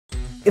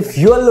If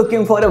you're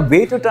looking for a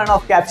way to turn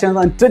off captions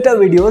on Twitter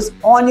videos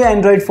on your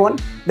Android phone,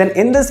 then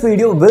in this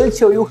video we'll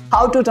show you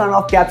how to turn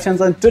off captions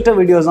on Twitter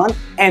videos on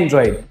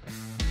Android.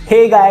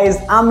 Hey guys,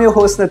 I'm your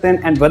host Nitin,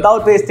 and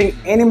without wasting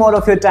any more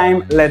of your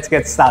time, let's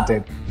get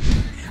started.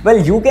 Well,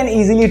 you can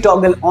easily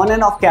toggle on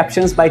and off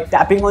captions by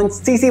tapping on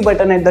CC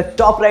button at the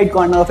top right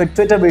corner of a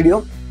Twitter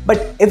video.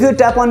 But if you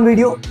tap on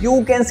video,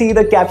 you can see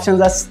the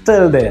captions are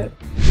still there.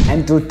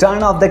 And to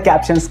turn off the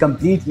captions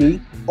completely,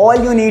 all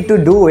you need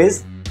to do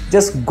is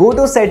just go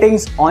to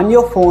settings on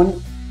your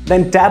phone,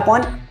 then tap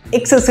on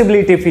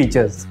accessibility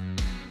features.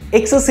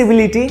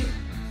 Accessibility,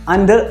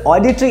 under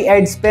auditory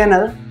aids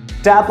panel,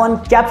 tap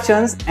on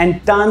captions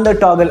and turn the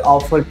toggle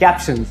off for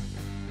captions.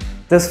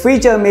 This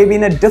feature may be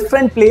in a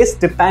different place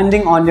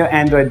depending on your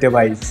Android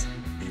device.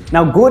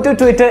 Now go to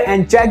Twitter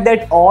and check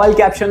that all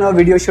caption or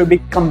video should be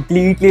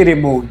completely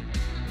removed.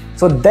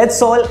 So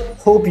that's all.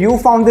 Hope you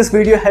found this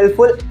video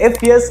helpful.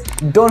 If yes,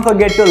 don't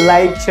forget to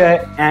like,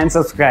 share and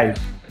subscribe.